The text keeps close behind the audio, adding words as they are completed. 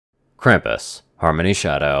Krampus, Harmony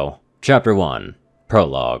Shadow, Chapter 1,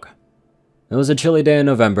 Prologue. It was a chilly day in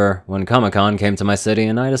November when Comic-Con came to my city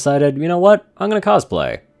and I decided, you know what, I'm gonna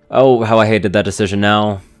cosplay. Oh, how I hated that decision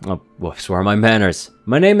now. Oh, whoops, where are my manners?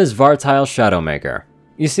 My name is Vartil-Shadowalker.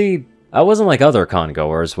 You see, I wasn't like other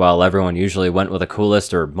con-goers, while everyone usually went with the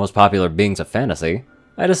coolest or most popular beings of fantasy.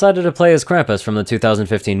 I decided to play as Krampus from the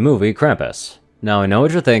 2015 movie Krampus. Now I know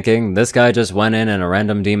what you're thinking, this guy just went in a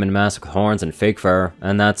random demon mask with horns and fake fur,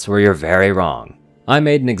 and that's where you're very wrong. I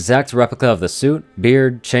made an exact replica of the suit,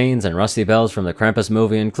 beard, chains, and rusty bells from the Krampus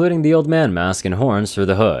movie, including the old man mask and horns through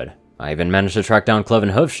the hood. I even managed to track down cloven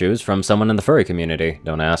hoof shoes from someone in the furry community,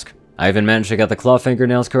 don't ask. I even managed to get the claw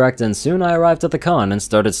fingernails correct, and soon I arrived at the con and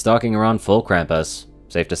started stalking around full Krampus.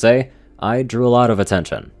 Safe to say, I drew a lot of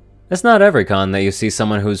attention. It's not every con that you see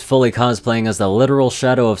someone who's fully cosplaying as the literal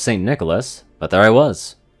shadow of St. Nicholas, but there I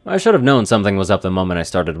was. I should have known something was up the moment I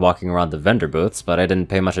started walking around the vendor booths, but I didn't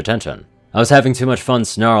pay much attention. I was having too much fun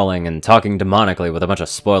snarling and talking demonically with a bunch of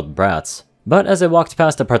spoiled brats. But as I walked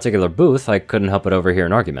past a particular booth, I couldn't help but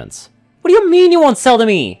overhear arguments. What do you mean you won't sell to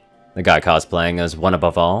me? The guy cosplaying as One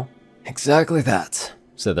Above All. Exactly that,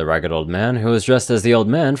 said the ragged old man who was dressed as the old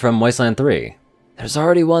man from Wasteland 3. There's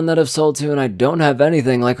already one that I've sold to and I don't have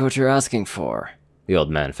anything like what you're asking for. The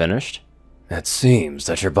old man finished. It seems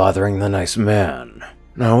that you're bothering the nice man.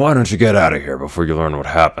 Now why don't you get out of here before you learn what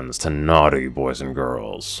happens to naughty boys and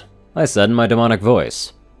girls? I said in my demonic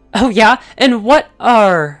voice. Oh yeah? And what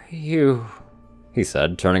are you? He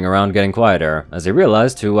said, turning around getting quieter, as he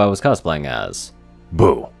realized who I was cosplaying as.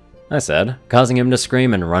 Boo, I said, causing him to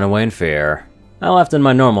scream and run away in fear. I laughed in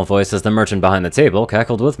my normal voice as the merchant behind the table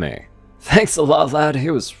cackled with me. Thanks a lot, lad.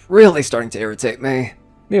 He was really starting to irritate me.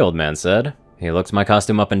 The old man said. He looked my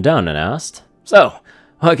costume up and down and asked, So,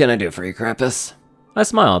 what can I do for you, Krampus? I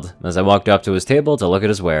smiled as I walked up to his table to look at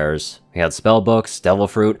his wares. He had spell books, devil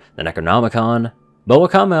fruit, the Necronomicon. But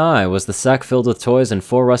what caught my eye was the sack filled with toys and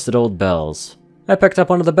 4 rusted old bells. I picked up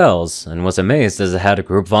one of the bells and was amazed as it had a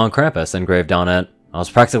Group von Krampus engraved on it. I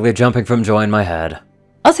was practically jumping from joy in my head.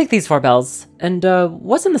 I'll take these 4 bells. And,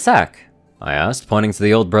 what's in the sack? I asked, pointing to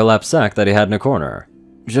the old burlap sack that he had in a corner.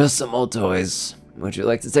 Just some old toys. Would you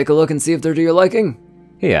like to take a look and see if they're to your liking?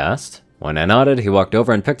 He asked. When I nodded, he walked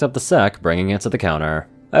over and picked up the sack, bringing it to the counter.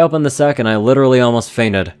 I opened the sack and I literally almost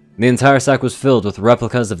fainted. The entire sack was filled with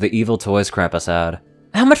replicas of the evil toys Krampus had.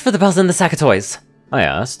 How much for the bells in the sack of toys? I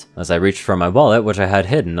asked, as I reached for my wallet, which I had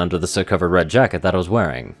hidden under the soot-covered red jacket that I was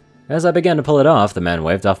wearing. As I began to pull it off, the man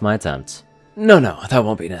waved off my attempt. No, that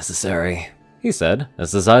won't be necessary, he said,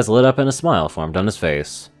 as his eyes lit up and a smile formed on his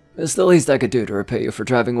face. It's the least I could do to repay you for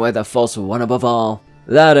driving away that false One Above All.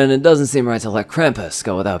 That, and it doesn't seem right to let Krampus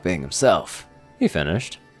go without being himself. He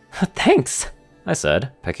finished. Thanks, I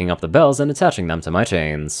said, picking up the bells and attaching them to my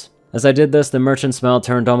chains. As I did this, the merchant's smile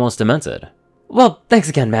turned almost demented. Well, thanks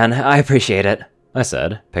again, man. I appreciate it, I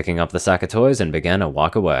said, picking up the sack of toys and began to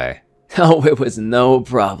walk away. Oh, it was no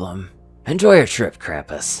problem. Enjoy your trip,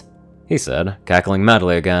 Krampus, he said, cackling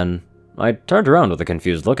madly again. I turned around with a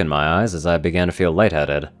confused look in my eyes as I began to feel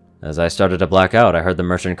lightheaded. As I started to black out, I heard the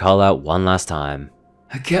merchant call out one last time.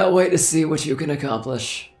 I can't wait to see what you can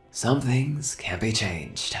accomplish. Some things can't be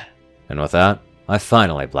changed. And with that, I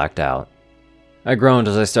finally blacked out. I groaned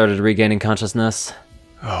as I started regaining consciousness.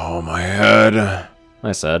 Oh, my head,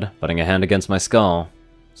 I said, putting a hand against my skull.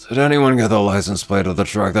 Did anyone get the license plate of the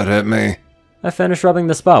truck that hit me? I finished rubbing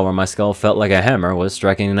the spot where my skull felt like a hammer was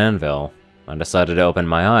striking an anvil. I decided to open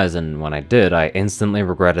my eyes, and when I did, I instantly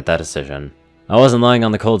regretted that decision. I wasn't lying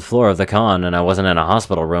on the cold floor of the con, and I wasn't in a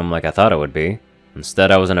hospital room like I thought it would be.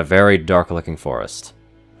 Instead, I was in a very dark-looking forest.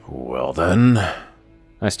 Well then,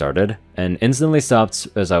 I started, and instantly stopped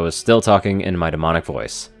as I was still talking in my demonic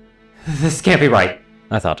voice. This can't be right,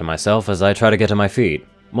 I thought to myself as I tried to get to my feet.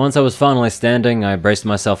 Once I was finally standing, I braced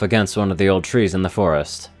myself against one of the old trees in the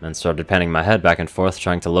forest, and started panning my head back and forth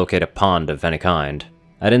trying to locate a pond of any kind.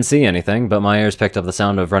 I didn't see anything, but my ears picked up the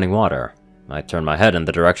sound of running water. I turned my head in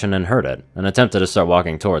the direction and heard it, and attempted to start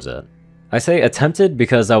walking towards it. I say attempted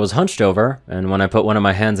because I was hunched over, and when I put one of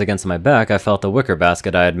my hands against my back, I felt the wicker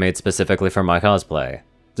basket I had made specifically for my cosplay.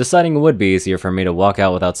 Deciding it would be easier for me to walk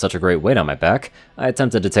out without such a great weight on my back, I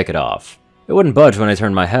attempted to take it off. It wouldn't budge when I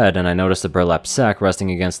turned my head, and I noticed a burlap sack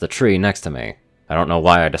resting against the tree next to me. I don't know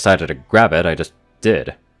why I decided to grab it, I just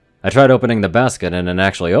did. I tried opening the basket and it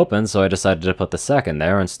actually opened, so I decided to put the sack in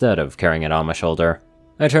there instead of carrying it on my shoulder.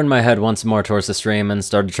 I turned my head once more towards the stream and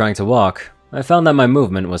started trying to walk. I found that my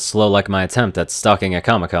movement was slow like my attempt at stalking a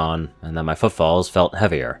Comic-Con, and that my footfalls felt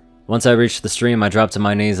heavier. Once I reached the stream, I dropped to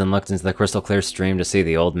my knees and looked into the crystal clear stream to see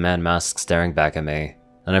the old man mask staring back at me.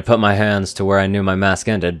 and I put my hands to where I knew my mask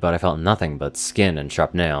ended, but I felt nothing but skin and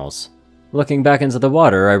sharp nails. Looking back into the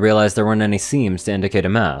water, I realized there weren't any seams to indicate a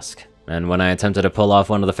mask, and when I attempted to pull off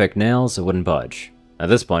one of the fake nails, it wouldn't budge. At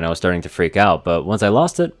this point, I was starting to freak out, but once I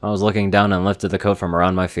lost it, I was looking down and lifted the coat from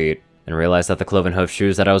around my feet, and realized that the cloven hoof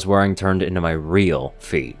shoes that I was wearing turned into my real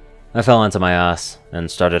feet. I fell onto my ass, and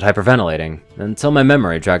started hyperventilating, until my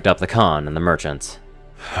memory dragged up the con and the merchant.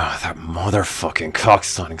 That motherfucking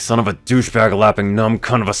cock-sunning son of a douchebag-lapping numb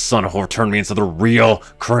cunt of a son whore turned me into the real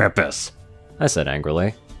Krampus, I said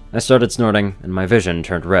angrily. I started snorting, and my vision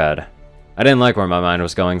turned red. I didn't like where my mind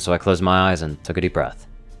was going, so I closed my eyes and took a deep breath.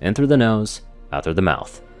 In through the nose, out through the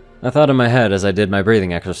mouth. I thought in my head as I did my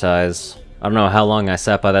breathing exercise. I don't know how long I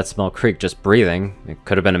sat by that small creek just breathing. It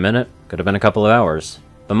could have been a minute, could have been a couple of hours.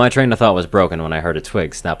 But my train of thought was broken when I heard a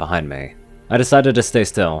twig snap behind me. I decided to stay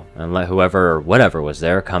still, and let whoever or whatever was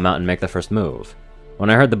there come out and make the first move. When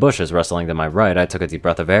I heard the bushes rustling to my right, I took a deep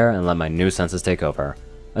breath of air and let my new senses take over.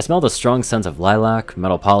 I smelled a strong scent of lilac,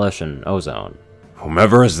 metal polish, and ozone.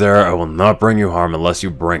 Whomever is there, I will not bring you harm unless you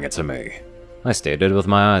bring it to me, I stated with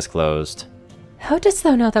my eyes closed. How didst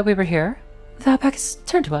thou know that we were here? Thou beckest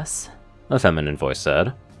turn to us. A feminine voice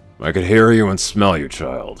said. I could hear you and smell you,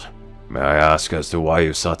 child. May I ask as to why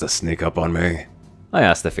you sought to sneak up on me? I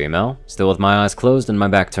asked the female, still with my eyes closed and my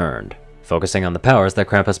back turned, focusing on the powers that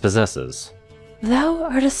Krampus possesses. Thou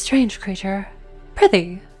art a strange creature.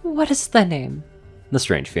 Prithee, what is thy name? The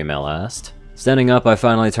strange female asked. Standing up, I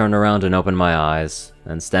finally turned around and opened my eyes,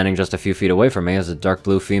 and standing just a few feet away from me is a dark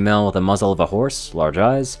blue female with the muzzle of a horse, large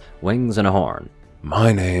eyes, wings, and a horn.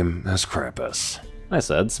 My name is Krampus, I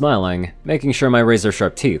said, smiling, making sure my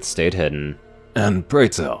razor-sharp teeth stayed hidden. And pray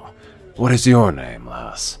tell, what is your name,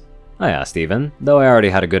 lass? I asked even, though I already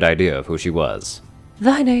had a good idea of who she was.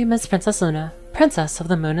 Thy name is Princess Luna, Princess of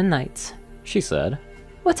the Moon and Night. She said.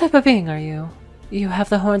 What type of being are you? You have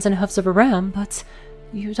the horns and hoofs of a ram, but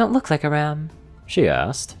you don't look like a ram. She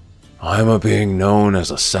asked. I am a being known as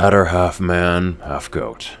a satyr half-man,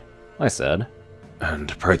 half-goat. I said.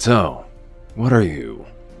 And pray tell, what are you?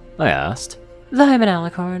 I asked. Thy am an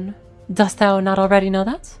alicorn. Dost thou not already know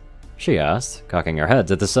that? She asked, cocking her head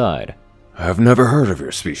to the side. I have never heard of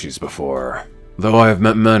your species before, though I have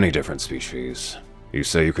met many different species. You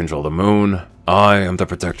say you control the moon. I am the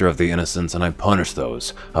protector of the innocent, and I punish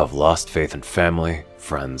those who have lost faith in family,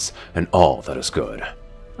 friends, and all that is good.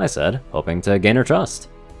 I said, hoping to gain her trust.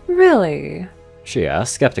 Really? She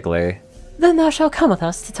asked skeptically. Then thou shalt come with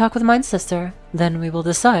us to talk with mine sister. Then we will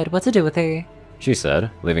decide what to do with thee. She said,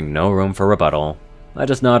 leaving no room for rebuttal. I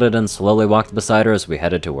just nodded and slowly walked beside her as we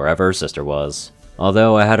headed to wherever her sister was.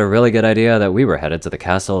 Although I had a really good idea that we were headed to the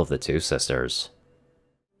castle of the two sisters.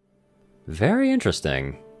 Very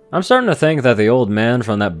interesting. I'm starting to think that the old man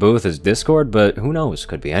from that booth is Discord, but who knows,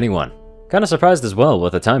 could be anyone. Kinda surprised as well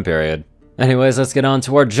with the time period. Anyways, let's get on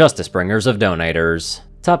to our Justice Bringers of donators.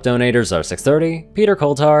 Top donators are 630, Peter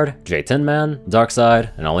Coulthard, J Tinman,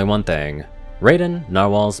 Darkside, and Only One Thing. Rayden,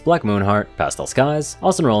 Narwhals, Blackmoonheart, Pastel Skies,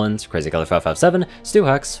 Austin Roland, Crazy Color 557, Stu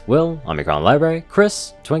Hex, Will, Omicron Library,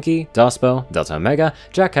 Chris, Twinkie, Dospo, Delta Omega,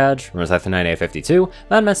 Jack Hadge, Rumors9852,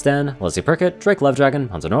 Madman Stan, Leslie Prickett, Drake Lovedragon,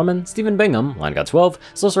 Hunter Norman, Stephen Bingham, LineGod12,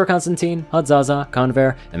 Sorcerer Constantine, Hudzaza,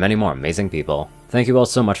 Conver, and many more amazing people. Thank you all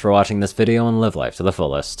so much for watching this video and live life to the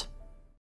fullest.